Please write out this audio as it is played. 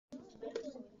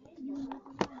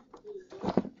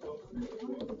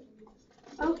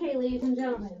ladies and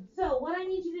gentlemen. So what I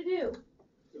need you to do,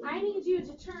 I need you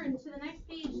to turn to the next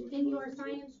page in your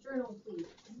science journal, please.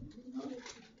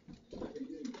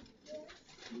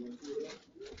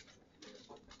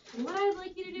 And what I'd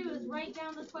like you to do is write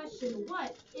down the question,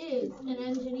 what is an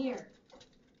engineer?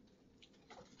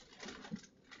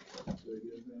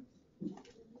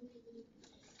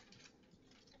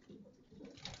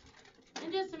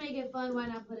 And just to make it fun, why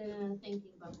not put it in a thinking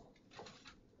bubble?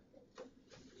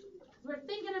 We're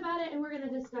thinking about it and we're going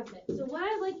to discuss it. So what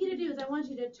I'd like you to do is I want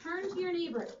you to turn to your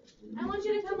neighbor. I want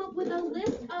you to come up with a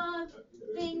list of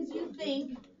things you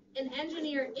think an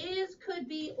engineer is, could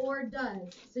be, or does.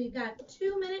 So you've got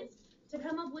 2 minutes to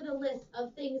come up with a list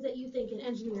of things that you think an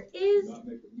engineer is,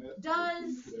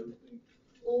 does,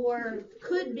 or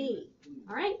could be.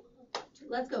 All right?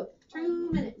 Let's go.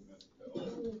 2 minutes.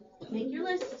 Make your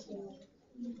list.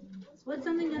 What's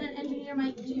something that an engineer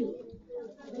might do?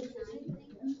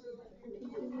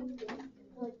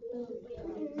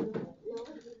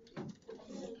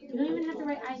 You don't even have to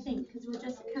write I think, because we're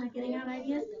just kind of getting out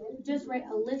ideas. Just write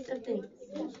a list of things.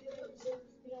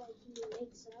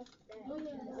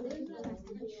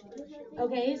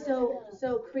 Okay,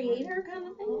 so creator kind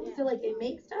of thing? So like they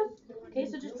make stuff? Okay,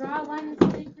 so just draw a line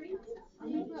and say they create.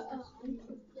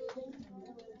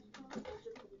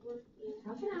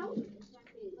 Help it out.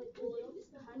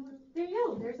 There you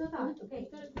go. There's a thought. Okay.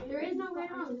 There is no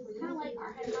right or wrong. It's kind of like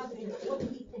our hypothesis. What do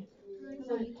we think?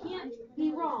 So you can't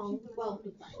be wrong. Well,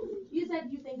 you said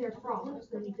you think they're frogs,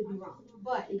 then you could be wrong.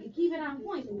 But if you keep it on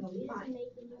point, then you'll be fine.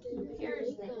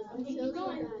 Here's things. Okay, keep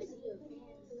going.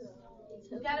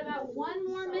 You've got about 1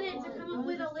 more minute to come up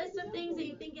with a list of things that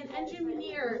you think an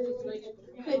engineer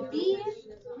could be,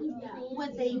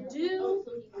 what they do,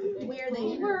 where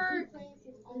they work.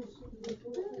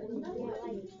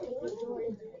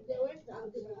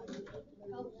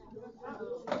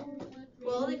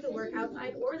 Well, they could work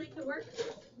outside or they could work,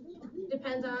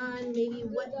 depends on maybe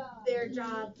what their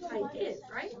job type is,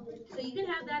 right? So you can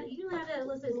have that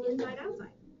listed as inside, outside.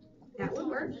 That would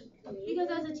work. Because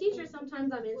as a teacher,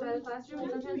 sometimes I'm inside the classroom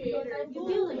and sometimes we go outside and do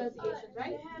field investigations,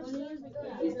 right?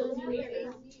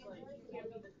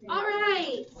 All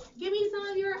right, give me some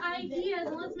of your ideas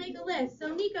and let's make a list.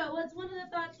 So Nico, what's one of the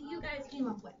thoughts that you guys came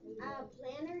up with?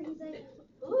 Planner, he's like.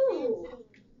 Ooh.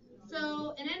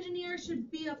 So an engineer should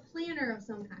be a planner of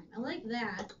some kind. I like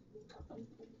that.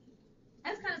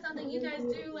 That's kind of something you guys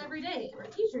do every day, or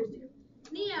teachers do.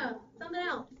 Nia, something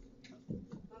else.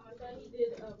 I thought he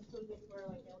did something for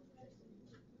like electricity.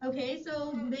 Okay,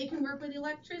 so they can work with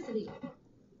electricity.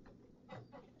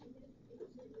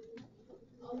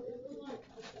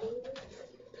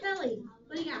 Kelly,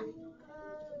 what do you got?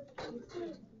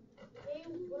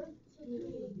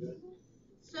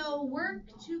 So work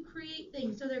to create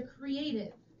things. So they're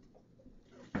creative.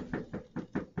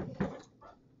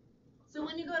 So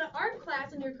when you go to art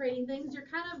class and you're creating things, you're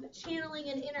kind of channeling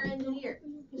an inner engineer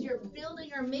because you're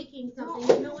building or making something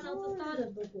that no one else has thought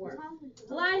of before.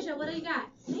 Elijah, what do you got?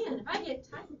 Man, if I get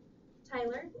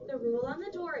Tyler, the rule on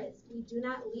the door is we do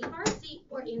not leave our seat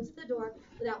or answer the door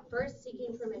without first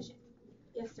seeking permission.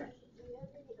 Yes, sir.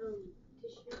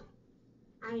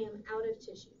 I am out of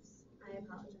tissues. I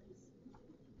apologize.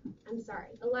 I'm sorry.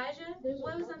 Elijah,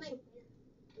 what was something?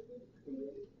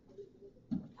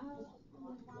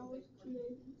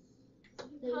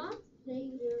 Huh?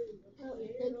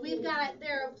 We've got,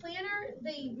 they're a planner,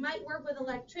 they might work with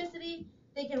electricity,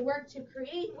 they can work to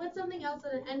create. What's something else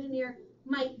that an engineer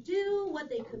might do, what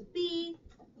they could be,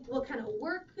 what kind of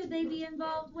work could they be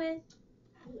involved with?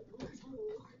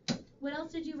 What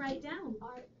else did you write down?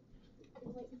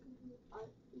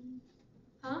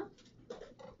 Huh?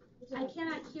 I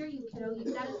cannot hear you, kiddo.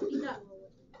 You've got to speak up.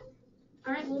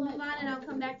 All right, we'll move on and I'll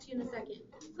come back to you in a second.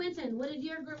 Quentin, what did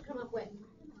your group come up with?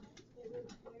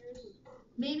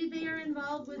 Maybe they are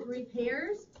involved with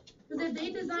repairs. Because if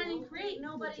they design and create,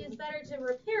 nobody is better to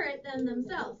repair it than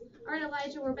themselves. All right,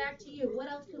 Elijah, we're back to you. What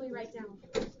else can we write down?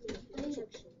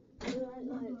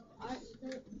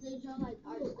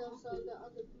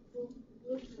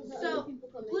 So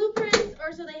blueprints,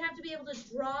 or so they have to be able to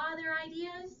draw their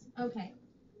ideas? Okay.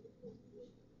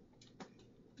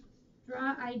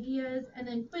 Draw ideas, and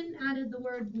then Quentin added the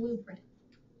word blueprint.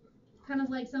 Kind of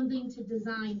like something to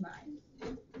design by.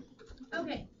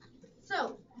 Okay,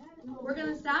 so we're going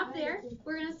to stop there.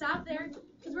 We're going to stop there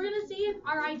because we're going to see if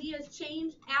our ideas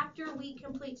change after we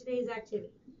complete today's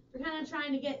activity. We're kind of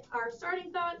trying to get our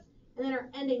starting thoughts and then our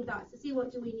ending thoughts to see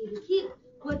what do we need to keep,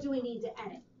 what do we need to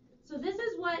edit. So this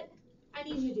is what I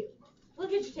need you to do.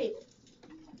 Look at your table.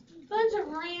 Bunch of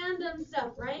random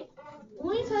stuff, right?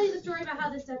 Let me tell you the story about how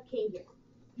this stuff came here.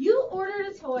 You ordered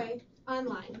a toy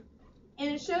online. and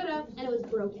it showed up and it was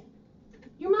broken.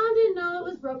 Your mom didn't know it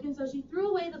was broken, so she threw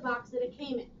away the box that it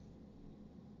came in.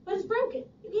 But it's broken.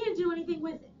 You can't do anything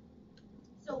with it.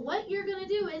 So what you're going to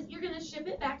do is you're going to ship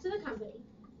it back to the company,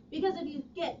 because if you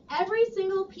get every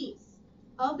single piece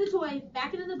of the toy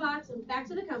back into the box and back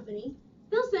to the company,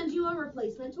 they'll send you a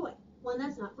replacement toy, one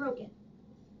that's not broken.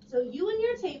 So you and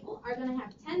your table are going to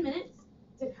have 10 minutes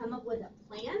to come up with a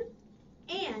plan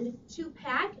and to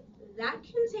pack that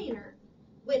container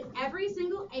with every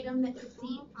single item that you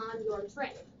see on your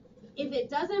tray. If it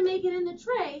doesn't make it in the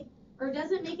tray or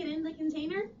doesn't make it in the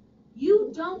container,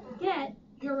 you don't get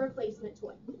your replacement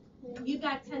toy. You've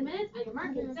got 10 minutes on your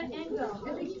mark and set and go.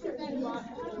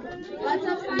 What's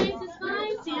up, science is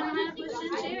fine. Stand behind a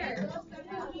push-in chair.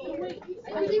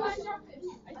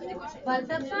 What's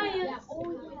up, science?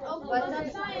 What's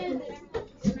up, science?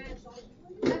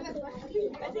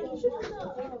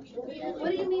 What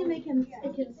do you mean it can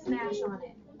smash on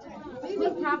it?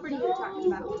 What property are you talking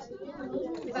about?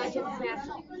 If I can smash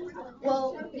it.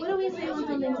 Well, what do we say when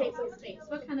something takes up space?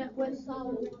 What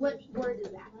word is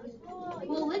that?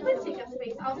 Well, liquids take up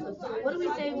space also. So what do we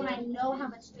say when I know how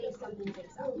much space something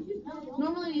takes up?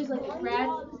 Normally we use like a grad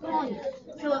volume.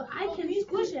 So if I can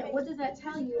squish it, what does that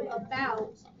tell you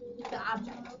about the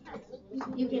object?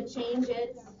 You can change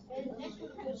its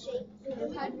shape. You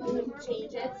can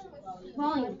change its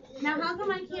volume. Now how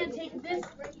come I can't take this?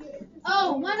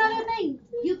 Oh, one other thing.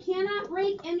 You cannot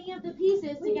break any of the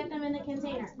pieces to get them in the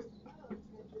container.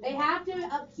 They have to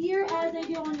appear as they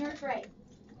do on your tray.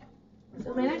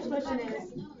 So my next question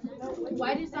is,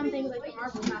 why do some things like the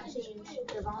marble not change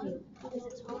their volume?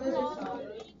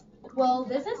 Well,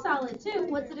 this is solid too.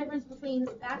 What's the difference between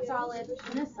that solid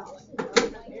and this solid?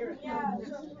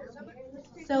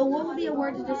 So what would be a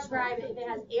word to describe it if it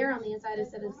has air on the inside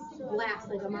instead of glass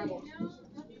like a marble?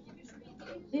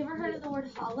 Have you ever heard of the word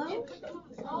hollow?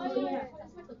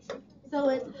 So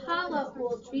it's hollow.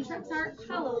 Well, tree trunks aren't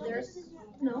hollow. They're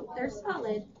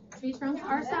solid. Tree trunks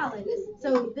are solid.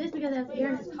 So this, because it has air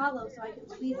and it's hollow, so I can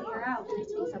squeeze the air out and it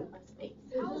takes up less space.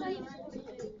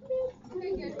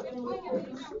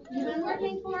 You've been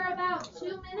working for about 2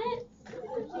 minutes.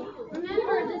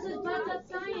 Remember, this is What's Up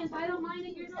Science. I don't mind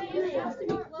if you're standing.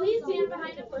 Please stand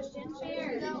behind a pushed-in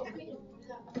chair.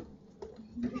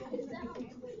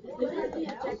 What is the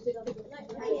objective of the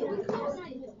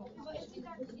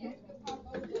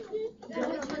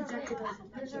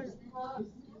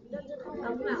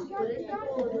come out. What is the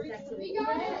goal of this activity?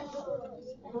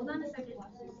 Hold on a second.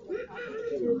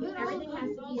 Everything has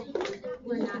to be,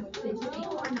 we're not fidgeting,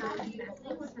 we're not messing,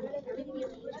 everything is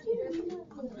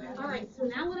HTML. Alright, so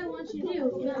now what I want you to do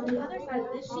is on the other side of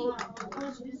this sheet, I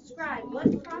want you to describe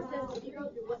what process did you go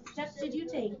through, what steps did you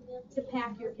take to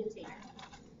pack your container.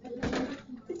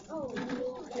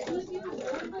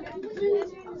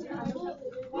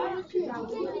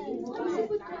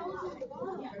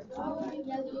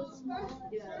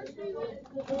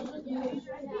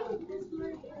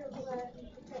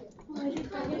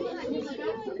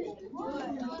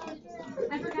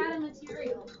 I forgot a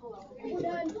material.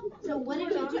 So what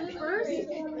did you do first,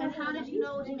 and how did you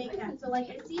know to make that? So like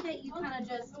I see that you kind of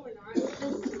just,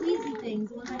 those squeezy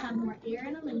things, ones that have more air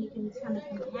in them and you can kind of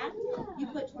compact, you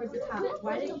put towards the top.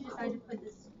 Why did you decide to put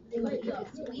this thing that you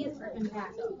could squeeze or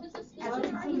compact at the top?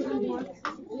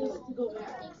 To go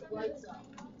back.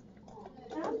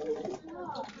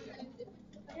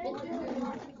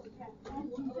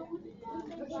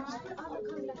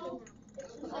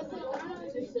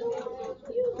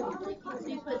 So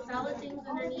you put solid things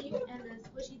underneath and then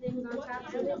squishy things on top.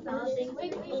 So the solid things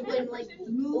would like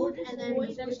move and then the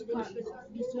squishy things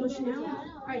would be squished out.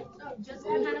 Alright, just to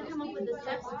kind of come up with the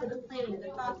steps to the planning, the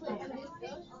thought plan.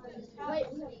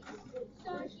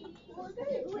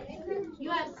 You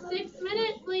have 6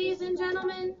 minutes, ladies and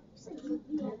gentlemen. 6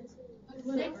 minutes.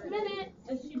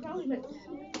 She probably meant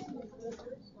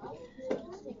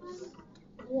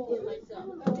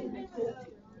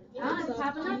it's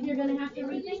popping up. You're going to have to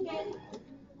rethink it.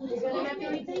 You're going to have to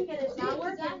rethink it. It's not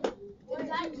working.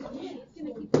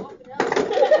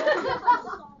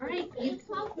 Alright,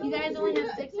 you guys only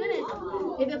have 6 minutes.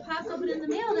 If it pops open in the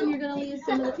mail, then you're going to lose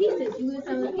some of the pieces. You lose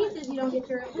some of the pieces, you don't get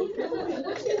your replacement.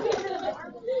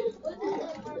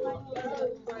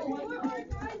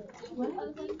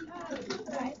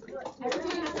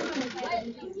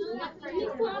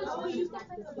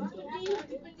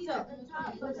 So,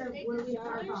 what do we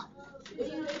start off?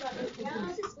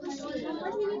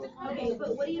 Okay, but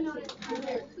what do you notice?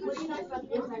 What do you notice about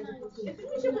the inside of the container?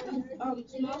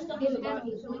 Small stuff in the bottom.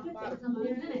 So we can fix something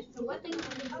in a minute. So what things do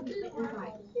you fit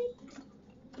inside?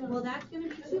 Well, that's going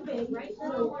to be too big, right?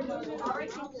 So we're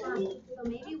already thinking marbles. So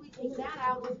maybe we take that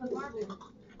out and put marbles in it.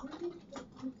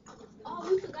 Oh,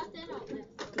 we forgot that out there.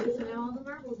 Okay, so now all the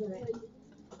marbles in it.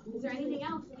 Is there anything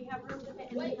else? Do we have room to fit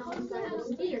anything else inside of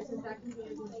the theater since that can be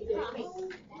used in theater space?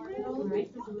 All right,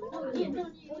 so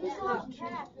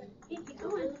keep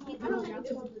going. Keep going.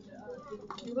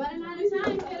 You're running out of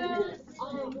time, kiddos.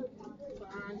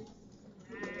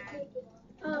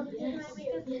 Can I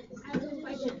make a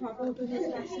question? Sure. I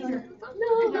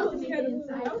have to make it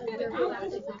inside of their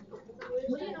plastic.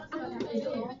 What do you know about that? It's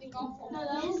empty,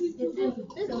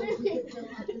 so we can fill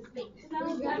up the space. Right?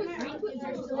 Is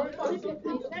there still a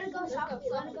Let it go, stop.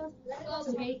 Let it go.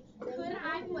 Okay, could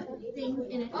I put things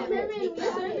in it Oh, that would Meerman, take we up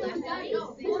started less inside.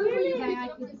 space? Or that I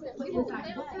could put inside?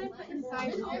 What can I put inside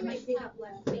that might take up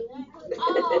less space?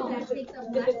 That takes up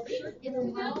less space? It's a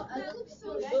marble.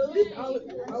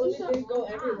 Go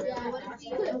everywhere. Yeah, what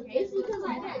if we, okay, It's because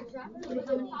I had it dropped.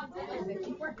 so how many pieces?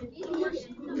 Keep working, keep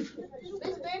working.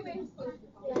 Miss Meerman.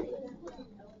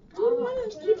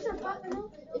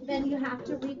 Then you have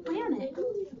to replan it.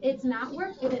 It's not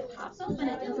work. If it pops open,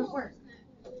 it doesn't work.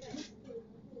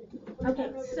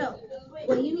 Okay, so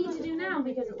what you need to do now,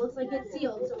 because it looks like it's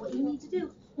sealed, so what you need to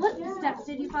do, what steps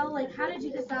did you follow? Like, how did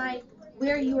you decide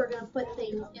where you were going to put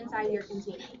things inside your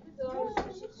container?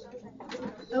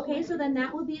 Okay, so then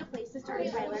that would be a place to start,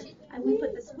 Tyler. And we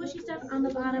put the squishy stuff on the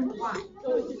bottom. Why?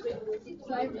 So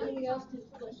everything else can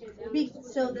push it down.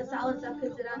 So the solid stuff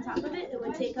could sit on top of it. It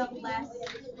would take up less.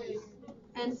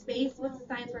 And space, what's the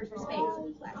science word for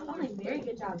space? Less. Oh, very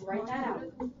good job. Write that out.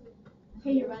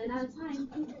 Okay, you're running out of time.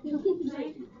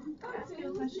 Right? Ask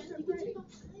you a question.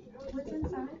 What's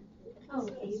inside? Oh,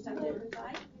 okay, you stuffed it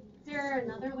inside. Is there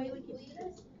another way we could do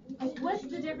this? Like, what's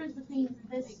the difference between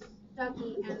this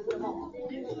ducky and the ball?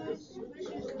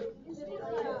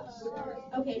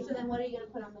 Okay, so then what are you going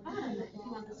to put on the bottom then if you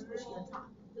want the squishy on top?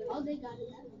 Oh, they got it.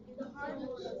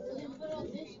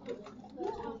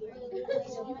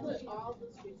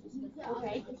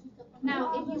 Okay.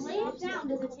 Now, if you lay it down,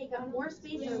 does it take up more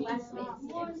space or less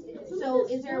space? So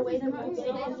is there a way that we can fit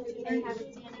it in the container and have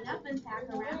it standing up and pack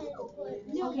around?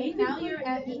 Okay, now you're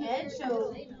at the edge,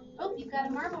 so, oh, you've got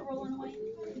a marble rolling away.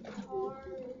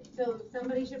 So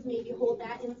somebody should maybe hold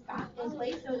that in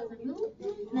place so it doesn't move.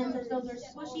 And then since those are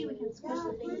squishy, we can squish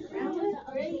the things around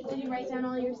it. Did you write down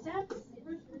all your steps?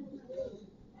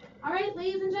 All right,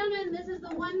 ladies and gentlemen, this is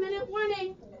the 1 minute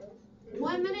warning.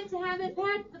 1 minute to have it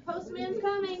packed. The postman's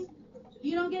coming. If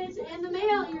you don't get it in the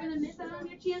mail, you're going to miss out on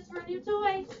your chance for a new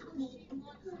toy.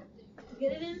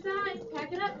 Get it inside.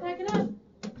 Pack it up, pack it up.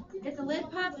 If the lid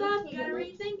pops off, you got to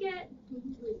rethink it.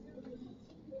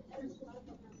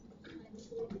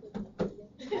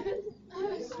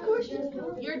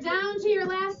 You're down to your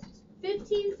last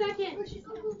 15 seconds.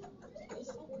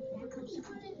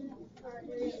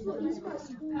 Hands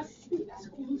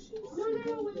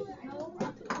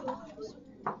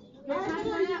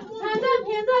up,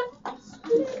 hands up.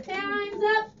 Hands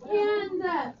up, hands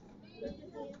up.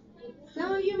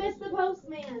 Some of you missed the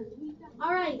postman.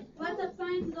 All right, What's Up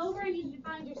Science is over. I need you to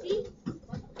find your seats.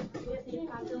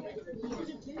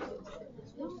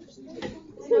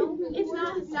 No, it's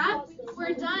not. Stop.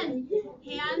 We're done.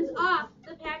 Hands off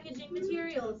the packaging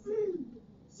materials.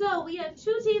 So we have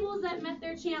 2 tables that met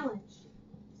their challenge.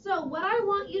 So what I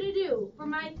want you to do for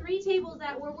my 3 tables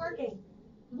that were working,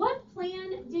 what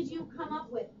plan did you come up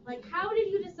with? Like, how did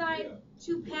you decide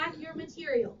to pack your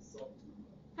materials?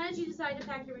 How did you decide to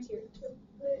pack your materials?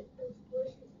 Put the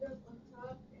squishy stuff on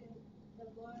top and the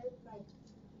more like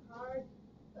hard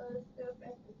stuff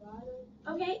at the bottom.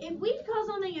 Okay, if we call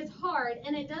something is hard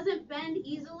and it doesn't bend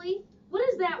easily, what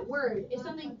is that word? If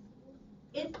something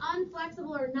it's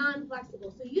unflexible or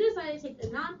non-flexible. So you decided to take the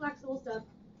non-flexible stuff,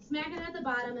 smack it at the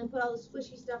bottom, and put all the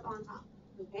squishy stuff on top.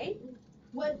 Okay?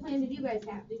 What plan did you guys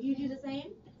have? Did you do the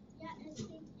same? Yeah,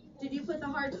 Did you put the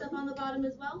hard stuff on the bottom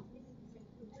as well?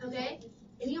 Okay?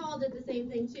 And you all did the same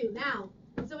thing too. Now,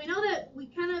 so we know that we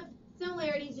kind of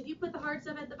similarities. Did you put the hard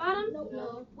stuff at the bottom?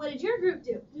 No. What did your group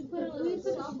do? We put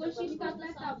squishy stuff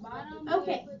at the bottom.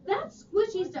 Okay, that's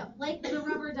squishy stuff, like the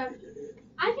rubber ducky.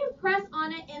 I can press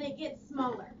on it and it gets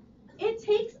smaller. It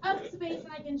takes up space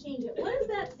and I can change it. What is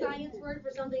that science word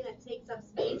for something that takes up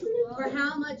space? Or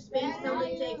how much space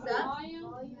something takes up?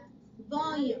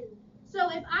 Volume. So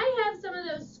if I have some of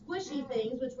those squishy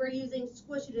things, which we're using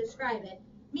squishy to describe it,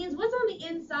 means what's on the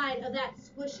inside of that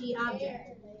squishy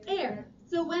object? Air.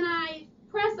 So when I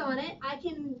press on it, I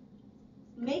can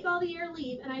make all the air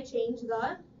leave and I change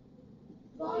the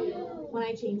volume. When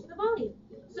I change the volume.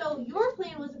 So your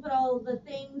plan was to put all of the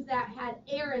things that had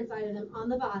air inside of them on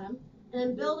the bottom and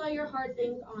then build all your hard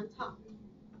things on top.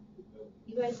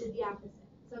 You guys did the opposite.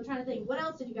 So I'm trying to think, what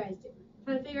else did you guys do?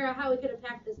 Trying to figure out how we could have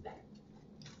packed this better.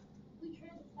 We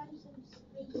tried to find some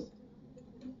space.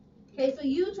 Okay, so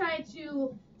you tried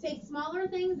to take smaller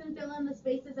things and fill in the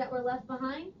spaces that were left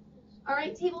behind. All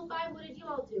right, table 5, what did you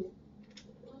all do?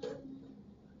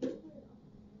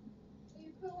 We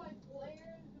put like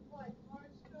layers of like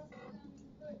hard stuff and then we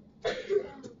put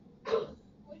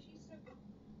squishy stuff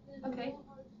and then Okay. more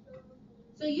hard stuff.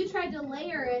 So you tried to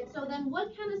layer it, so then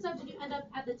what kind of stuff did you end up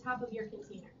at the top of your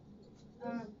container?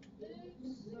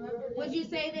 Would you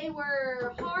say they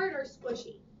were hard or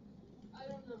squishy? I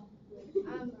don't know.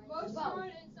 Most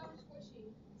hard and some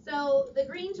squishy. So the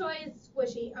green toy is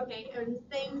squishy, okay, and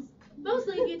things,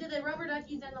 mostly if you did the rubber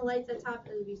duckies and the lights at top,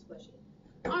 it would be squishy.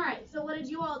 All right, so what did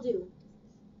you all do?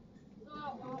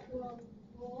 Well,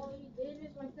 what we did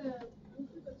is like we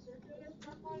took a circular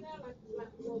stuff on that, like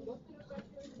most of the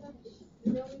circular stuff,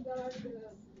 and then we got like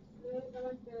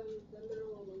the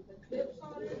little clips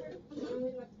on it, and then we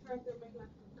like tried to make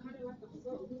like kind of like a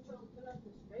float, we tried to fill up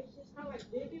the spaces, kind of like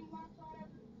digging blocks or whatever.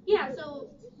 Yeah, so,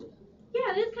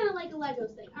 yeah, it is kind of like a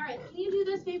Legos thing. All right, can you do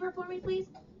this favor for me, please?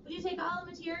 Would you take all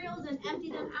the materials and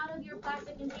empty them out of your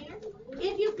plastic container?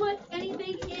 If you put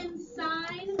anything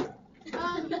inside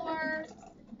of your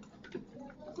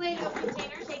Play-Doh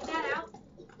container, take that out.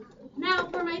 Now,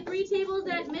 for my 3 tables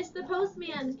that missed the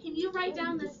postman, can you write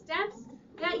down the steps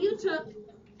that you took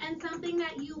and something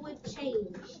that you would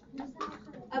change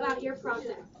about your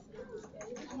process?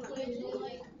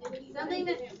 Something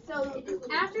that, so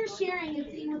after sharing and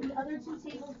seeing what the other 2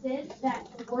 tables did that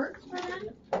worked for them,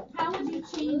 how would you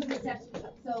change the steps you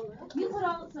took? So you put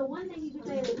so one thing you could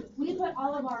say is, we put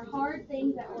all of our hard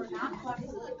things that were not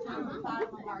flexible on the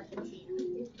bottom of our container,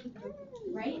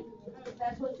 right?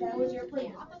 That was your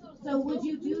plan. So would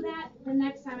you do that the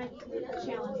next time I give you a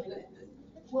challenge like this?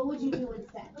 What would you do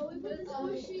instead? We put the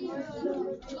squishy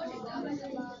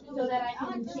So that I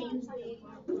can change the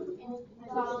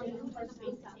volume for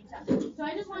space time. So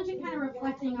I just want you kind of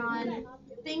reflecting on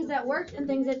things that worked and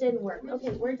things that didn't work.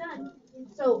 Okay, we're done.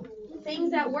 So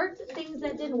things that worked, things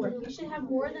that didn't work. You should have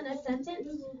more than a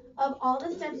sentence of all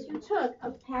the steps you took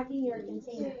of packing your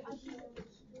container.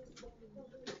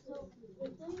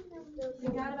 We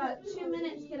got about 2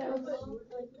 minutes, kiddos.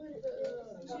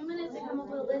 2 minutes to come up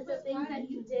with a list of things that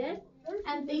you did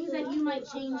and things that you might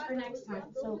change for next time.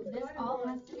 So this all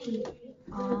has to be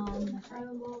on the tray,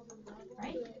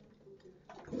 right?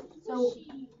 So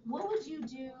what would you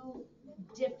do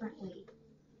differently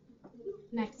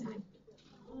next time?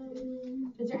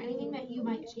 Is there anything that you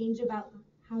might change about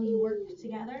how you work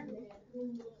together?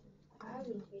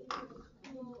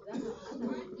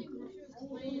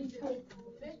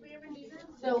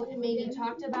 So maybe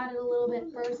talked about it a little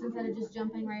bit first instead of just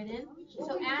jumping right in.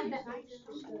 So add that.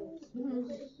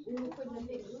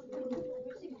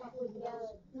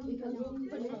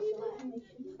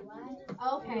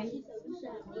 Okay.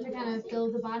 To kind of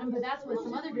fill the bottom, but that's what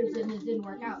some other groups did and it didn't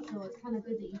work out. So it's kind of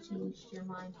good that you changed your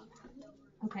mind on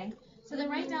that. Okay. So then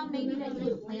write down maybe that you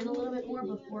would plan a little bit more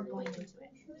before going into it.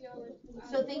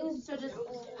 So just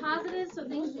positives, so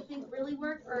things we think really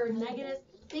work, or negatives,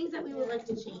 things that we would like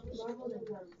to change.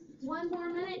 1 more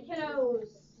minute,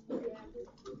 kiddos.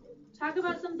 Talk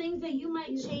about some things that you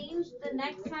might change the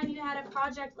next time you had a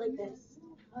project like this.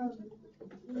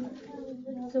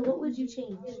 So what would you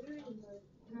change?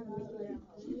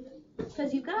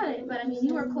 Because you got it, but I mean,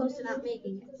 you were close to not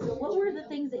making it. So what were the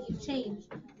things that you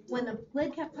changed? When the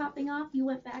lid kept popping off, you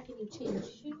went back and you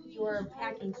changed your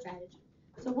packing strategy.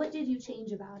 So what did you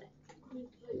change about it?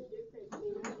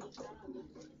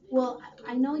 Well,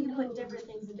 I know you put different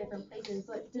things in different places,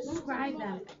 but describe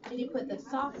them. Did you put the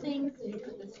soft things? Did you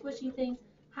put the squishy things?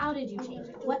 How did you change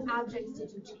it? What objects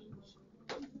did you change?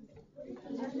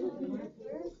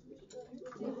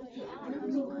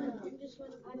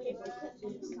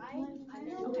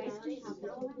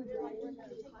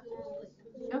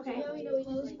 Okay.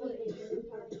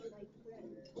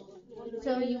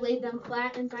 So you laid them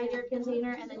flat inside your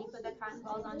container and then you put the cotton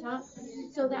balls on top.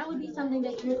 So that would be something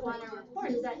that you would want to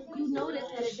report, is that you noticed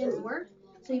that it didn't work.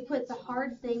 So you put the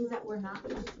hard things that were not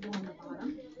flexible on the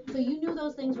bottom. So you knew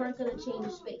those things weren't going to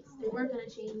change space. They weren't going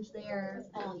to change their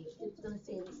volume. It's going to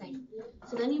stay the same.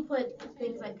 So then you put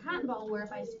things like cotton ball, where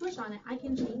if I squish on it, I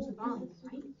can change the volume,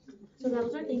 right? So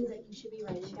those are things that you should be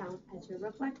writing down as you're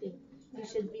reflecting. You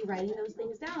should be writing those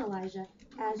things down, Elijah,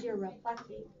 as you're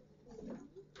reflecting.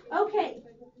 Okay.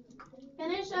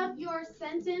 Finish up your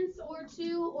sentence or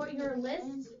 2 or your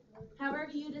list,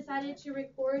 however you decided to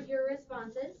record your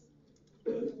responses.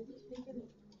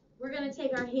 We're going to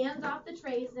take our hands off the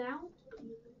trays now.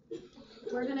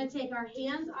 We're going to take our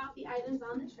hands off the items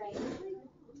on the tray.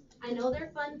 I know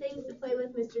they're fun things to play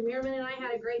with. Mr. Meerman and I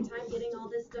had a great time getting all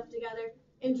this stuff together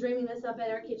and dreaming this up at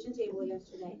our kitchen table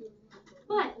yesterday.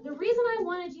 But the reason I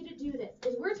wanted you to do this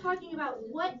is we're talking about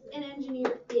what an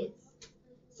engineer is.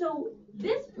 So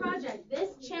this project,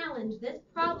 this challenge, this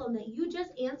problem that you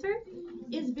just answered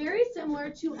is very similar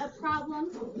to a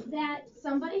problem that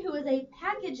somebody who is a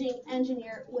packaging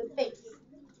engineer would face.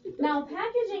 Now, a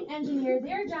packaging engineer,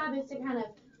 their job is to kind of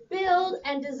build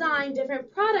and design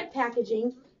different product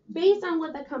packaging based on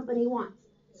what the company wants.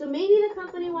 So maybe the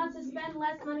company wants to spend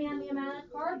less money on the amount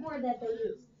of cardboard that they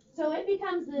use. So it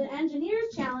becomes the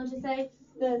engineer's challenge to say,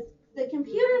 the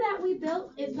computer that we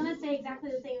built is going to stay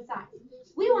exactly the same size.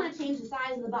 We want to change the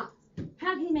size of the box.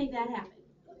 How can you make that happen?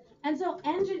 And so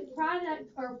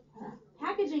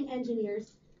packaging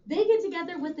engineers, they get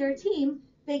together with their team,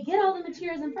 they get all the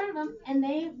materials in front of them, and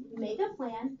they make a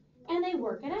plan, and they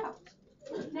work it out.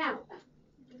 Now,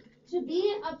 to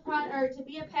be a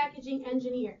packaging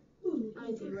engineer,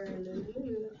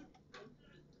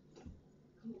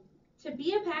 to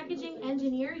be a packaging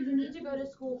engineer, you need to go to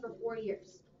school for 4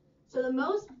 years. So the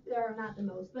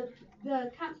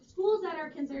schools that are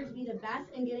considered to be the best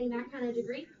in getting that kind of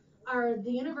degree are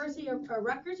the University of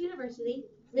Rutgers University,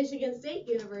 Michigan State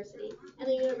University, and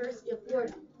the University of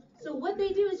Florida. So what they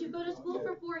do is you go to school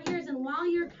for 4 years, and while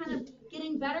you're kind of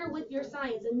getting better with your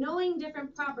science and knowing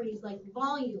different properties like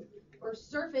volume or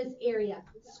surface area,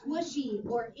 squishy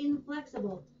or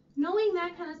inflexible, knowing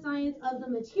that kind of science of the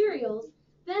materials,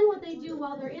 then what they do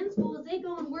while they're in school is they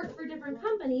go and work for different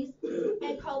companies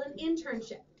and called an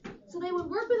internship. So they would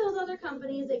work with those other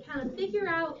companies, they kind of figure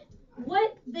out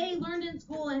what they learned in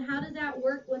school and how does that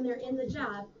work when they're in the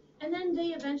job, and then they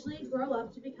eventually grow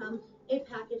up to become a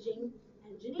packaging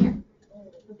engineer.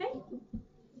 Okay?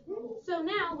 So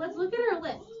now let's look at our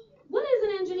list. What is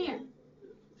an engineer?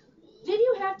 Did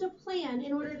you have to plan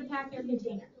in order to pack your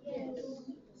container? Yes.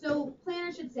 So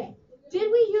planner should say, did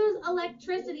we use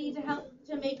electricity to help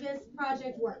to make this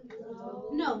project work?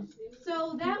 No.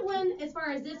 So that one, as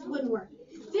far as this, wouldn't work.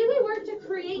 Did we work to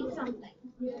create something?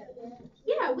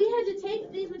 Yeah, we had to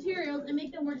take these materials and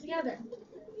make them work together.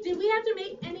 Did we have to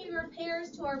make any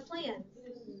repairs to our plans?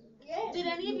 Yes. Did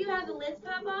any of you have the lids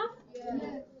pop off?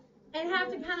 Yes. And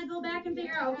have to kind of go back and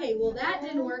figure out, okay, well that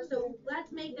didn't work, so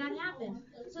let's make that happen.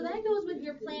 So that goes with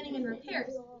your planning and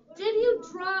repairs. Did you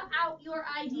draw out your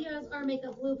ideas or make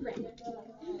a blueprint?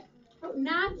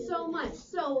 Not so much.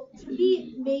 So to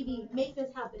maybe make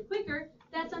this happen quicker,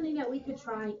 that's something that we could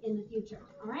try in the future.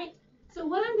 All right? So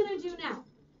what I'm going to do now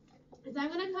is I'm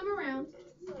going to come around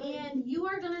and you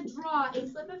are going to draw a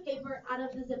slip of paper out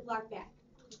of the Ziploc bag.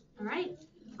 All right?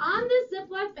 On this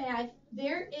Ziploc bag,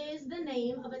 there is the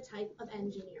name of a type of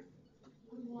engineer.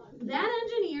 That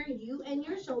engineer, you and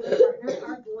your shoulder partner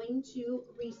are going to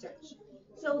research.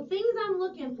 So things I'm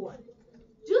looking for.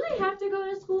 Do they have to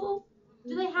go to school?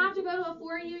 Do they have to go to a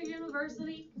 4-year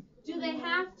university? Do they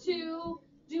have to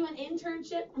do an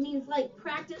internship? I mean, like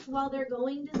practice while they're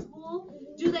going to school?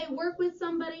 Do they work with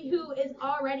somebody who is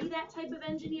already that type of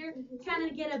engineer? Kind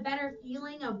of get a better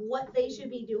feeling of what they should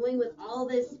be doing with all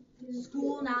this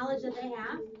school knowledge that they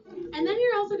have. And then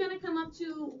you're also going to come up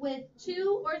with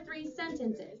 2 or 3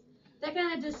 sentences that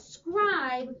kind of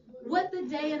describe what the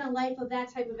day in the life of that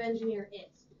type of engineer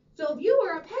is. So if you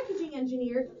were a packaging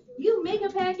engineer, you make a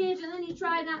package and then you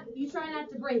try not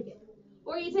to break it.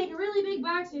 Or you take a really big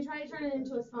box and you try to turn it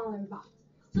into a smaller box.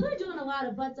 So they're doing a lot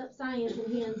of butts up science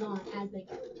and hands-on as they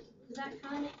go. Does that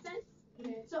kind of make sense?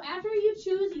 Okay. So after you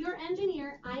choose your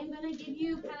engineer, I'm going to give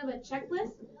you kind of a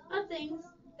checklist of things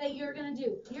that you're going to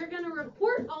do. You're going to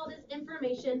report all this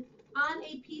information on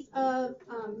a piece of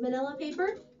manila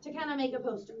paper to kind of make a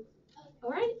poster. All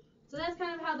right? So that's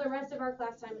kind of how the rest of our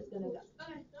class time is going to go.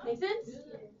 Make sense?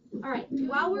 All right.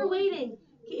 While we're waiting,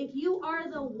 if you are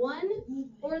the 1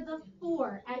 or the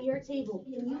 4 at your table,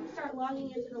 can you start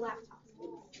logging into the laptop?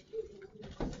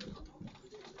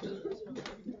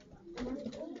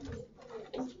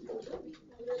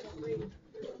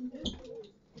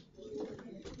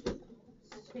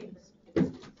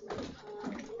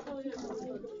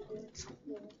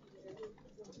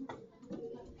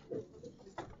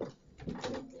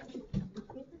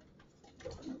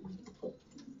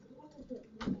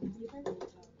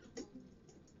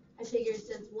 I figured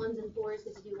since 1s and 4s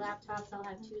get to do laptops, I'll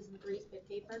have 2s and 3s pick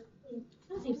paper.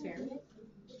 That seems fair, right?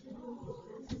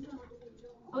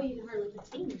 Oh, you can hardly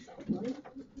contain yourself, will you?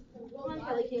 Come on,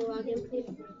 Kelly, can you log in, please?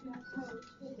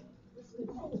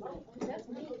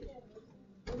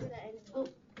 Oh,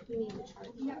 you need the chart.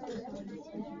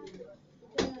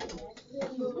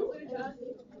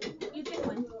 You pick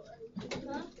one.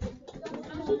 Huh?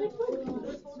 How should you pick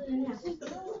one?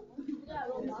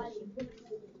 Yeah.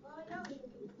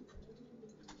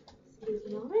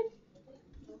 moment.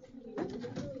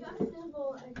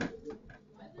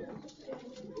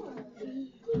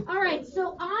 All right,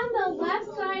 so on the left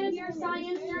side of your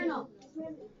science journal,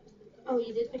 oh,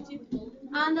 you did pick two?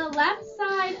 On the left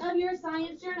side of your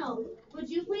science journal, would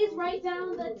you please write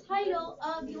down the title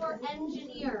of your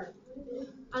engineer?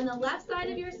 On the left side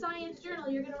of your science journal,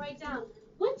 you're going to write down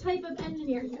what type of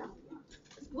engineer you are.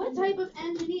 What type of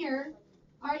engineer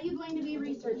are you going to be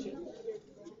researching?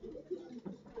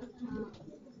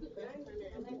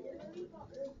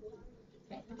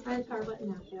 Okay, try the power button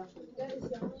now, kiddo. There you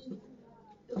go.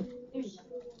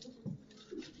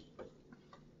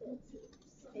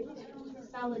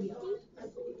 Solid yellow.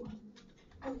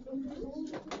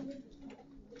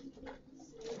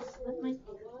 Let my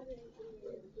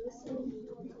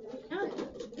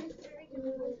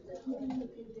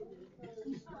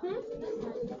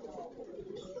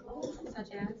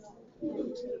Such as?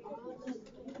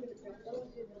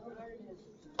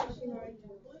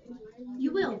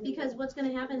 You will, because what's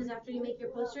going to happen is after you make your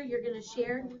poster, you're going to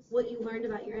share what you learned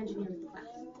about your engineering class.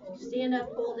 Stand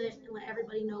up, hold it, and let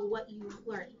everybody know what you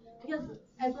learned. Because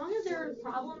as long as there are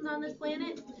problems on this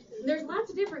planet, there's lots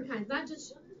of different kinds. Not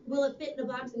just will it fit in a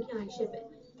box and can I ship it.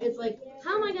 It's like,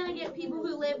 how am I going to get people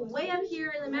who live way up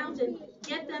here in the mountain,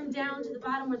 get them down to the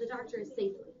bottom where the doctor is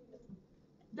safely?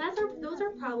 Those are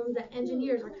problems that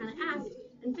engineers are kind of asked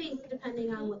and faced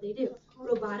depending on what they do.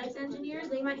 Robotics engineers,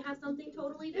 they might have something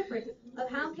totally different of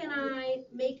how can I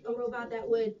make a robot that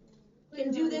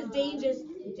can do this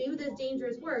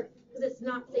dangerous work because it's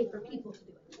not safe for people to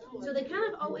do it. So they kind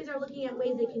of always are looking at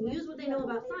ways they can use what they know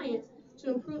about science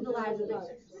to improve the lives of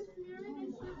others.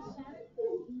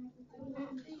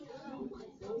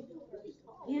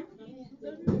 Yeah.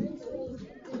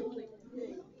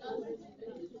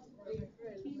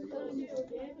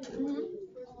 Mm-hmm.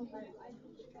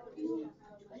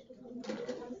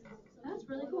 That's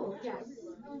really cool. Yes.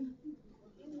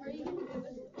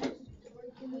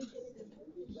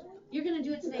 You're gonna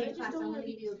do it today in class. I'm gonna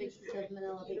give you a big piece of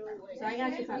manila paper. So I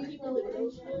got you covered.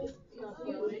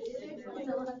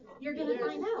 You're gonna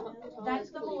find out. That's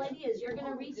the whole idea. Is you're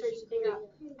gonna research to figure out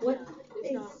what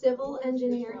a civil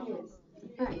engineer is.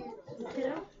 All right,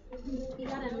 kiddo. You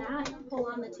gotta not pull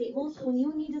on the table. So when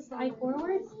you need to slide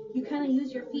forward, you kind of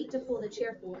use your feet to pull the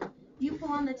chair forward. You pull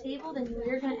on the table, then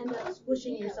you're gonna end up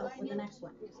squishing yourself with the next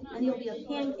one, and you'll be a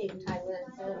pancake, Tyler,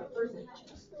 instead of a person.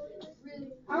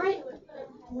 All right,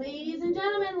 ladies and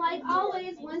gentlemen, like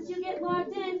always, once you get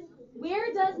logged in,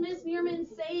 where does Miss Meerman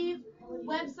save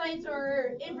websites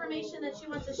or information that she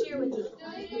wants to share with you?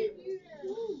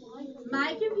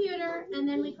 My computer, and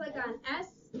then we click on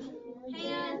S,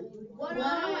 Pan,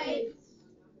 108.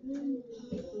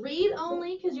 Read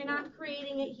only, because you're not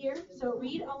creating it here, so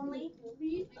read only.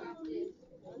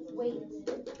 Wait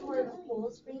for the full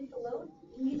screen to load.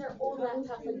 These are old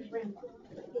laptops like grandpa.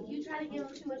 If you try to give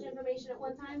them too much information at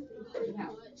one time, they freak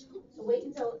out. So wait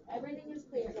until everything is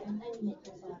clear and then you make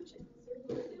your selection.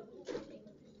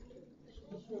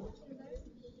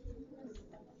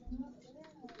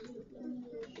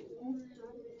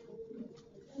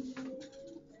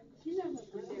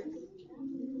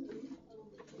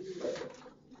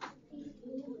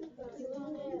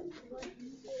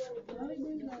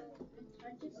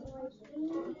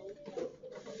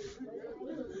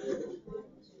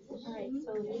 Alright,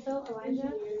 so Nico,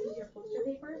 Elijah, this is your poster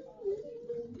paper.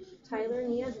 Tyler,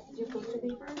 Nia, this is your poster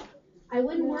paper. I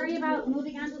wouldn't worry about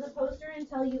moving on to the poster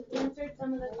until you've answered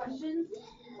some of the questions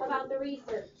about the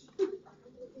research.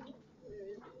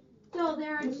 So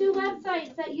there are two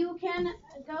websites that you can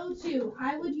go to.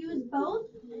 I would use both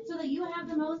so that you have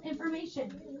the most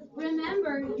information.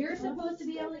 Remember, you're supposed to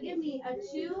be able to give me a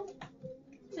 2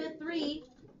 to 3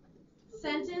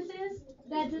 sentences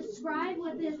that describe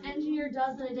what this engineer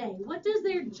does in a day. What does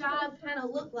their job kind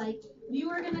of look like? You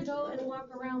are going to go and walk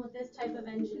around with this type of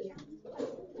engineer.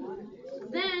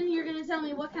 Then you're going to tell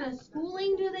me what kind of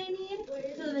schooling do they need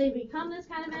so that they become this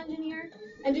kind of engineer,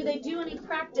 and do they do any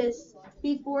practice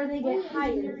before they get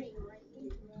hired?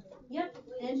 Yep,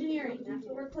 engineering. That's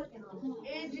what we're clicking on.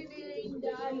 Engineering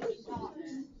docs.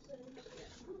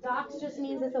 Docs just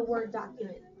means it's a Word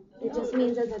document. It just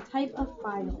means it's a type of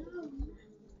file.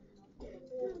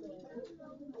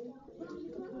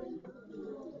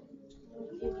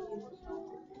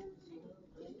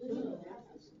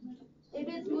 If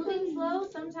it's moving slow,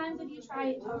 sometimes if you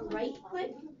try a right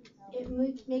click, it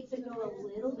makes it go a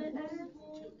little bit better.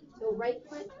 So right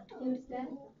click instead.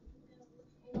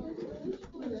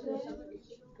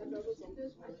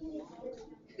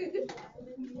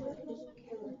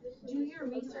 Do your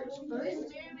research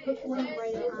first before you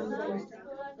write it on the poster.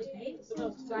 Okay?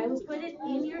 So I would put it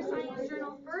in your science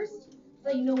journal first so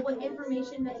so you know what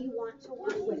information that you want to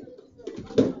work with.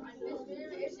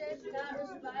 It says not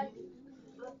respond.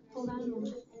 Hold on a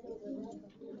moment.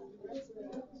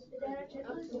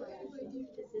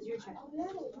 This is your check.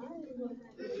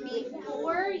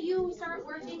 Before you start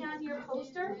working on your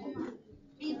poster,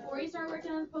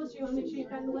 you want to make sure you've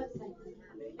got the website.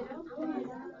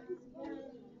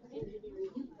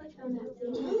 You click on that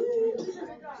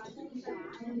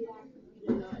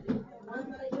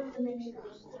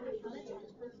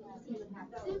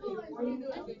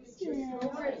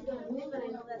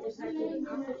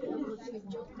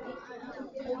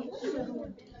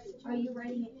Are you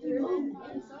writing it here then?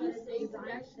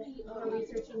 Or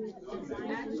researching the design?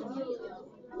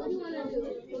 What do you want to do?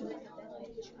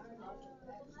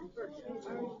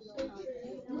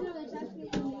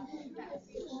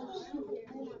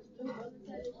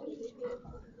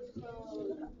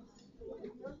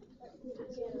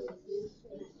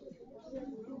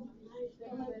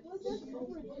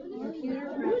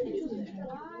 Computer graphics.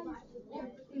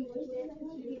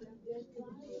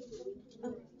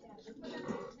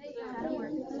 That'll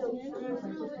work. So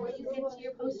before you get to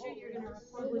your poster, you're gonna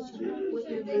record what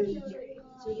you're doing here.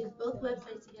 So use both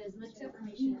websites to get as much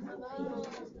information as you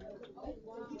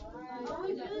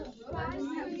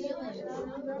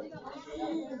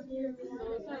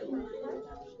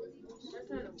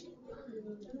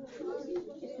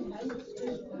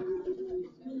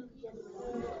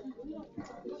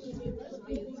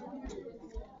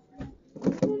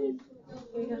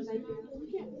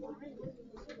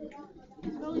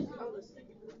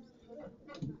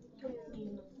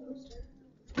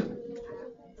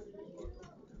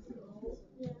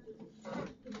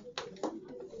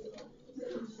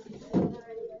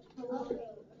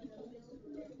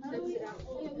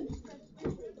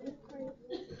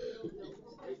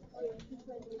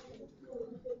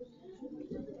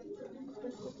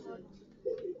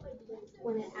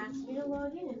When it asks you to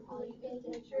log in, all you need to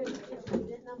make sure is your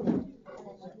student number and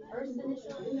then your first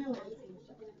initial and your last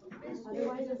initial.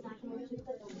 Otherwise, it's not going to let you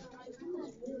click on it.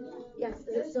 Yes,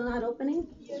 is it still not opening?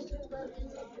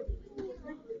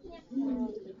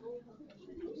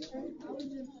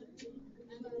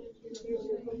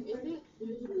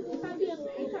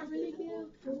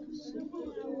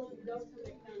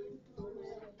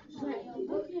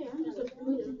 Okay, I'm just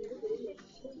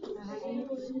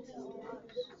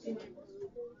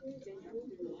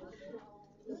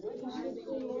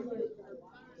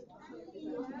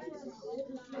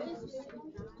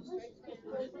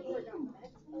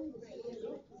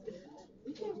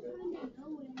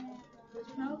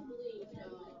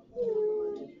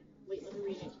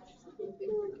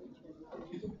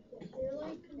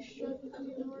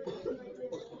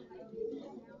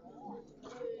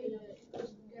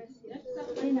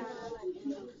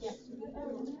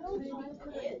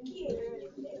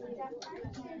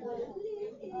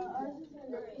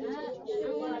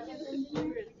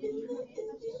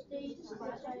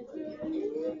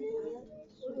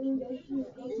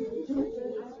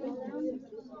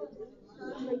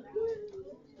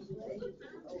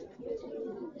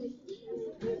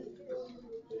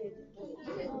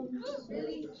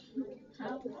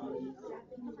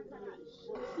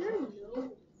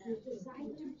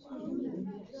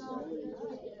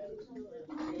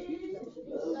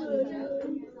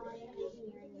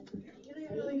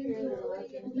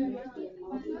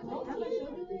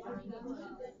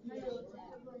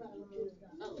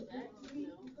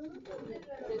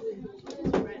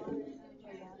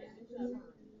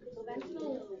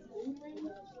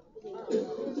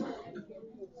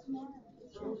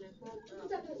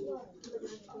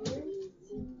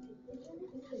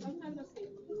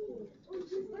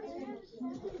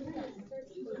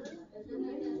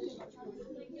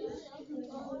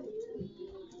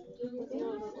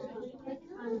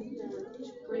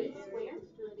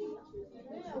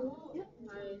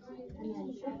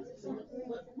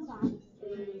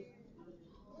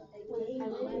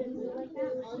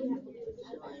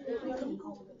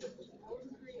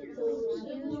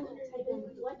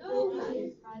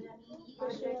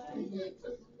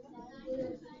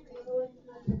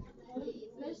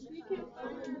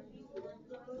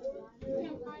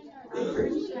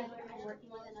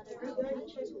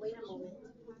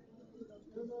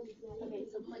Okay,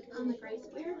 so click on the gray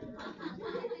square.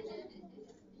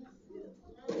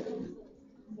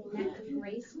 Next,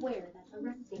 gray square, that's a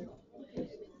rectangle.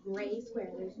 Gray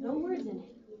square, there's no words in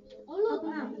it. Help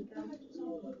him out, Nico.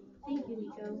 Thank you,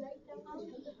 Nico.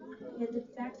 Get the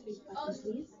fax request,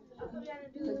 please.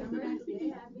 Click on the fax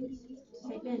request.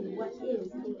 Type in, what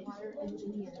is a water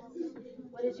engineer?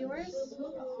 What is yours?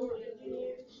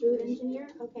 Food engineer.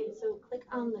 Okay, so click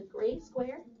on the gray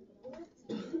square.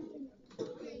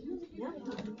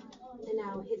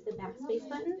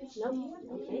 Nope.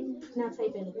 Okay. Now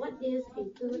type in what is a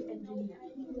food engineer?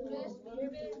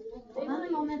 Hold on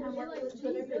a moment. I'm working with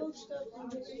Twitter.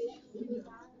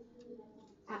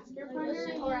 Ask your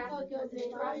partner or ask your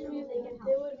partner if they can help.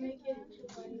 They would make it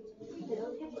Okay.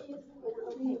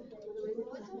 Okay.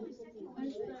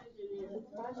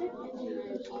 Project engineer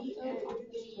is also the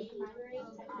primary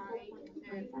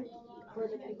technical for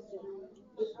the consumer.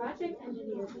 A project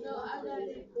engineer is No, I got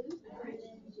it.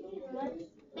 let's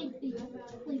Thanks, Steve.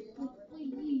 Please,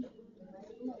 please, please.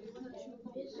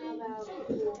 how about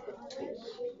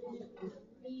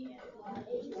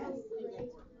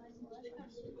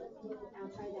I'll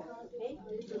try that, okay?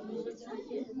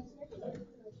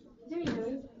 There you go.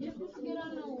 You're supposed to get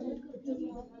on a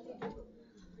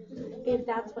If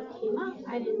that's what came up,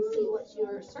 I didn't see what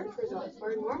your search results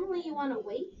were. Normally you want to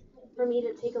wait for me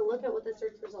to take a look at what the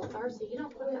search results are so you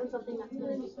don't click on something that's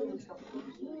going to get you in trouble.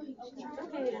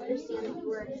 Okay, I understand that you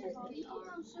were excited.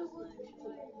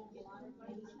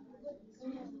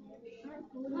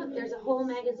 Look, there's a whole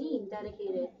magazine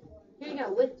dedicated. Here you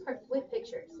go, with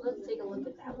pictures. Let's take a look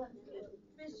at that one.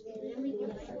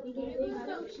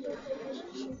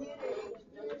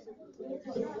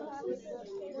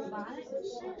 Robotics.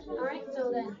 All right,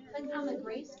 so then click on the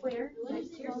gray square next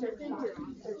to your search bar.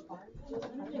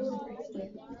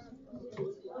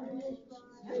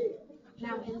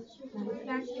 Now hit the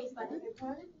backspace button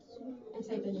and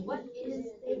type in what is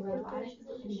a robotic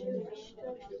engineer.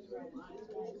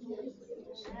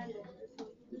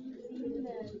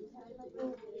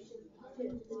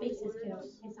 Spaces, kiddo.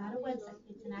 It's not a website.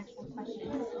 It's an actual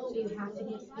question. So you have to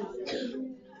give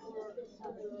spaces.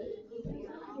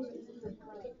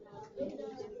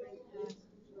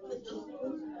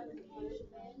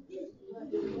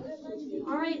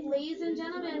 All right, ladies and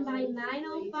gentlemen, by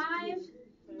 9:05,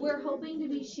 we're hoping to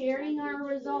be sharing our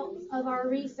results of our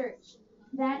research.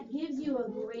 That gives you a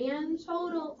grand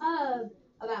total of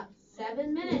about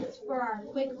 7 minutes for our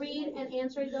quick read and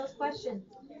answering those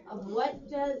questions of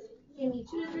give me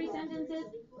 2 to 3 sentences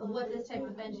of what this type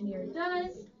of engineer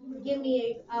does. Give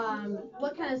me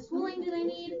what kind of schooling do they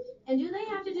need, and do they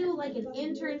have to do like an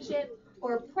internship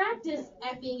or practice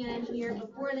at being an engineer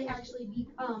before they actually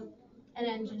become an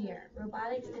engineer,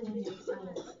 robotics engineer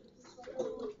science.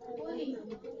 Wait,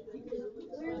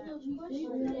 where's those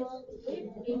questions? I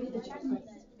gave you the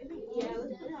checklist. Yeah,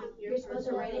 let's put it on here. You're supposed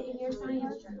to write it in your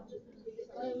science journal.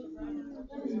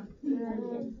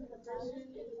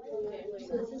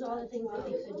 So this is all the things that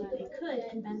they could do. They could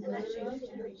invent the next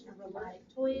generation of robotic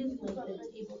toys, like the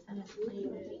table tennis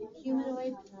playing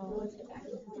humanoid. Let's get back to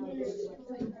this.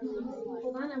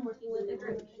 Hold on, I'm working with a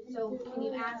group. So can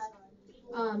you ask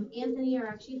Anthony or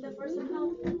Akshita for some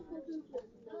help?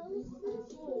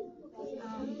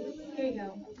 Here you go.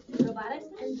 Robotics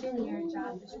engineer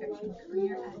job description,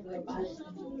 career as a robotics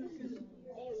engineer.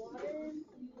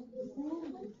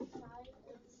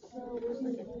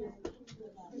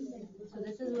 So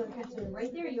this is what so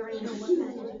right there you already know what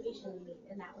kind of education you need,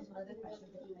 and that was one of the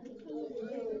questions that you had.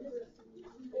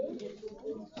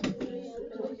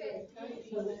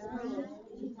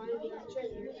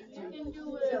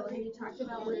 So have you talked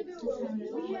about what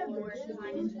we have more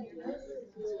design engineer does?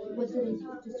 What do they do?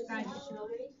 Describe it.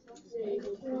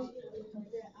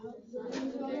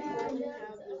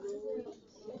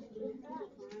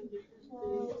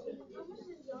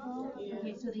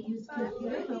 Okay, so they use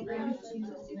computer programs to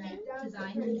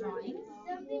design and drawings.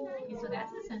 Okay, so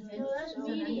that's a sentence. So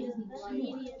now you just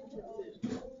need 2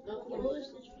 more.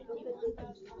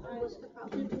 What's the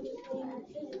problem?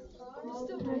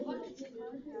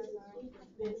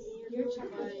 Your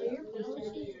checklist for your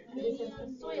patient is a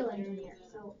soil engineer.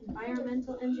 So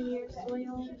environmental engineer,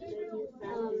 soil.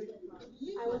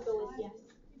 I would go with yes.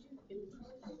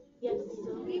 Yes.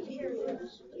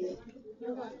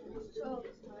 You're welcome.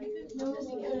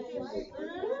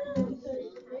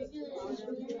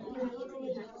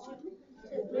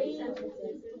 Three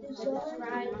sentences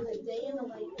describe a day in the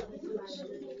life of a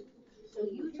designer. So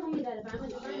you told me that if I'm a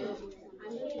designer,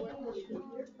 I'm going to work with a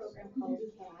computer program called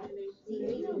CAD,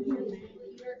 computer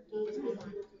game design.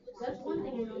 So that's one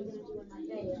thing I know I'm going to do in my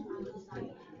day if I'm a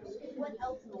designer. What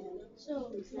else might I do?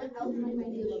 What else might my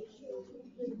day look like?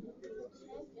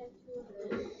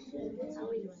 How are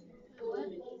we doing?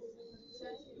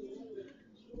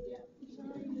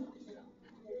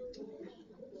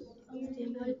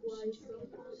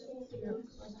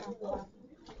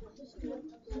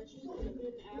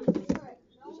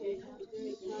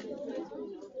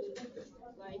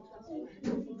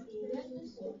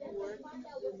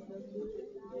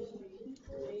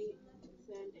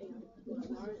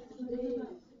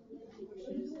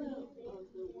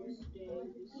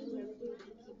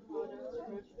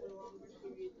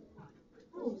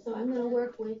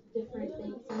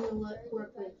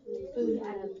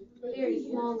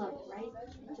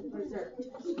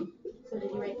 So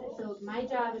did you write that? So my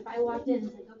job, if I walked in,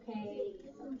 it's like, okay,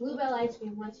 Bluebell Ice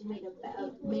Cream wants you to make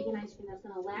an ice cream that's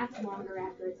gonna last longer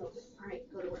after it's open. All right,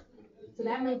 go to work. So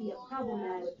that might be a problem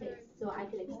that I would face. So I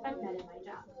could expect that in my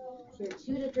job. Your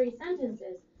 2 to 3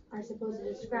 sentences are supposed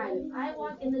to describe if I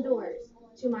walk in the doors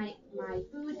to my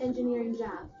food engineering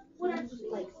job, what are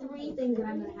like 3 things that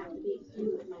I'm gonna have to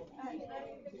do in my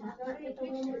day? Does that part make a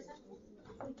little more sense?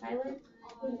 Tyler?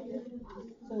 So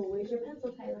where's your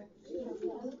pencil, Tyler? So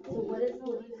what do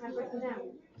you have written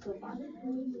down so far?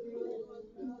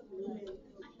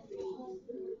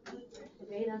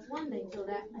 Okay, that's one thing. So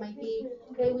that might be,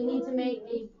 okay, we need to make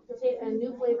a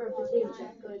new flavor of potato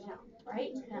chips. Go to town,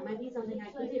 right? That might be something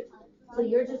I could do. So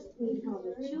you're just need to come up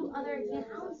with 2 other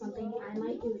examples of something I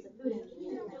might do as a food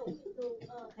engineer.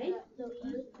 Okay?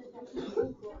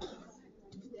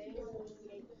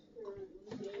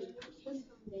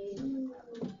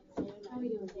 How are we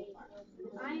doing so far?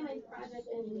 I am a project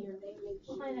engineer.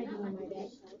 What might I do in my day?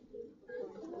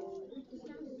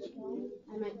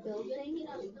 I might build things.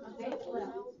 Okay, what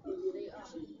else?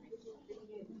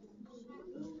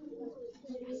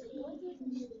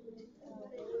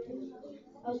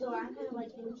 Oh, so I'm kind of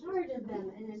like in charge of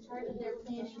them and in charge of their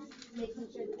planning, making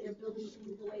sure that they're building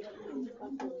things the way that we're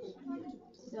supposed to.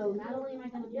 So not only am I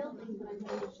going to build things, but I'm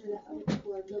going to make sure that other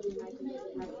people are building my things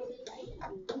right.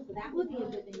 So that would be a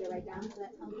good thing to write down. So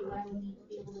that tells me what I would need to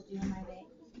be able to do in my day.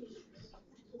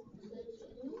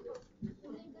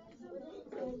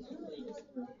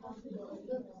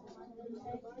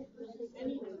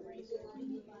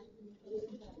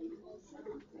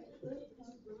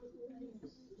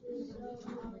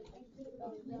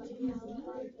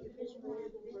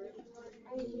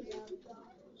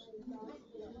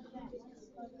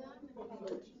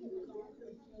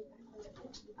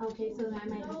 Okay, so I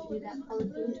might have to do that called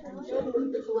internship. So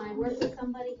when I work with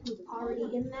somebody who's already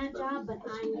in that job, but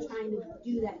I'm trying to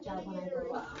do that job when I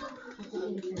grow up. That's an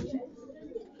internship.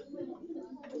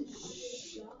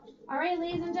 All right,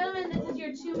 ladies and gentlemen, this is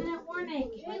your 2-minute warning.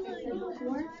 Like I said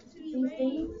before, these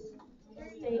things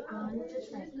stay on the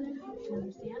tray. You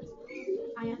understand?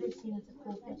 I understand it's a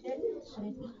cool fidget, but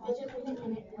if you fidget with it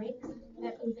and it breaks,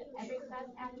 that means that every class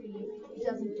after you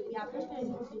doesn't get the opportunity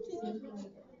to do the same thing you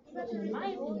did. And in my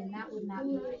opinion, that would not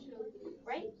be right.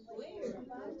 Right?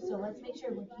 So let's make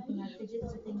sure we're keeping our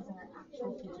fidgets to things that are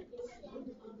actual fidgets.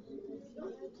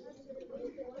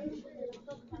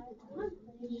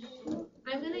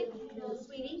 I'm gonna,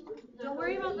 sweetie, don't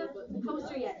worry about the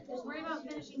poster yet. Just worry about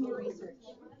finishing your research.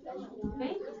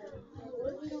 Okay?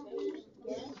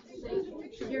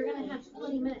 You're gonna have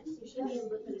 20 minutes. You should be able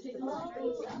to finish the poster.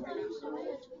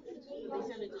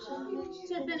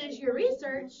 To finish your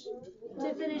research,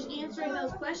 to finish answering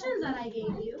those questions that I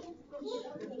gave you.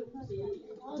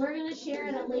 We're gonna share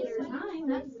at a later time.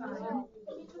 That's fine.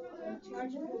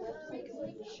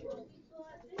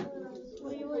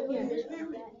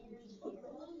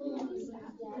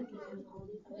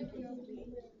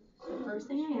 The first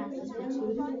thing I asked is for 2 to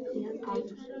 3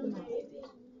 sentences.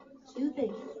 2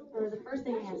 things, or the first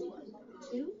thing I asked for,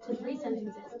 2 to 3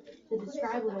 sentences to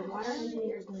describe what a water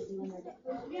engineer is going to do in their day.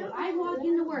 So if I walk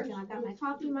into work and I've got my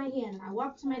coffee in my hand and I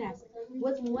walk to my desk,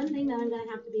 what's one thing that I'm going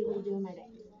to have to be able to do in my day?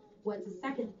 What's the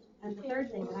second and the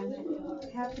third thing that I'm going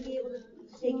to have to be able to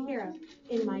take care of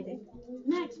in my day?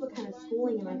 Next, what kind of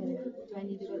schooling am I going to do? Do I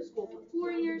need to go to school for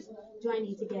 4 years? Do I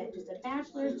need to get just a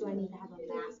bachelor's? Do I need to have a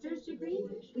master's degree,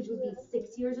 which would be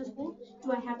 6 years of school?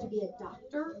 Do I have to be a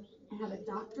doctor and have a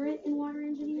doctorate in water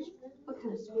engineering? What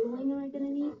kind of schooling am I going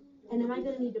to need? And am I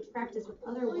going to need to practice with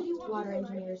other water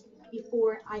engineers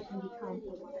before I can become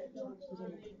a water engineer?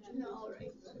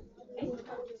 Okay.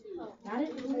 Got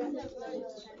it?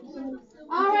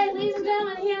 All right, ladies and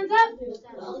gentlemen, hands up.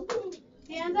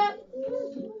 Hands up.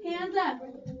 Hands up.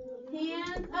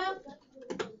 Hands up.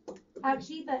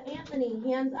 Akshita, Anthony,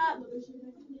 hands up.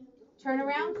 Turn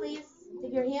around, please.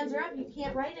 If your hands are up, you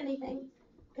can't write anything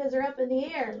because they're up in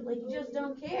the air, like you just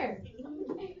don't care.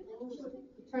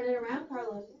 Turn it around,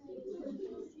 Carlos.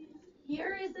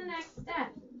 Here is the next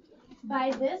step.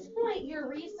 By this point, your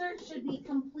research should be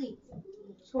complete.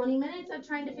 20 minutes of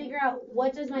trying to figure out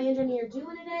what does my engineer do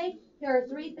in a day. Here are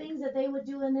 3 things that they would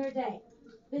do in their day.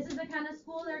 This is the kind of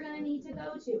school they're going to need to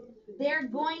go to. They're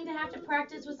going to have to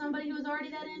practice with somebody who's already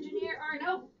that engineer, or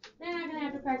nope, they're not going to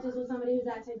have to practice with somebody who's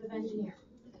that type of engineer.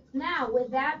 Now, with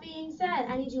that being said,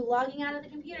 I need you logging out of the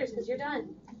computers because you're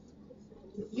done.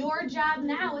 Your job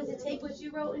now is to take what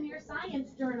you wrote in your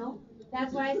science journal.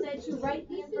 That's why I said to write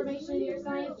the information in your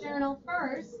science journal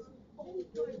first.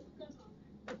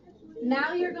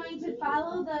 Now you're going to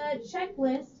follow the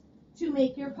checklist to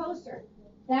make your poster.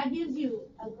 That gives you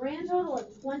a grand total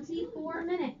of 24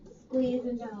 minutes, ladies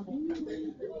and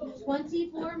gentlemen.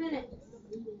 24 minutes.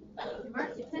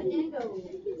 Mark, set, and go.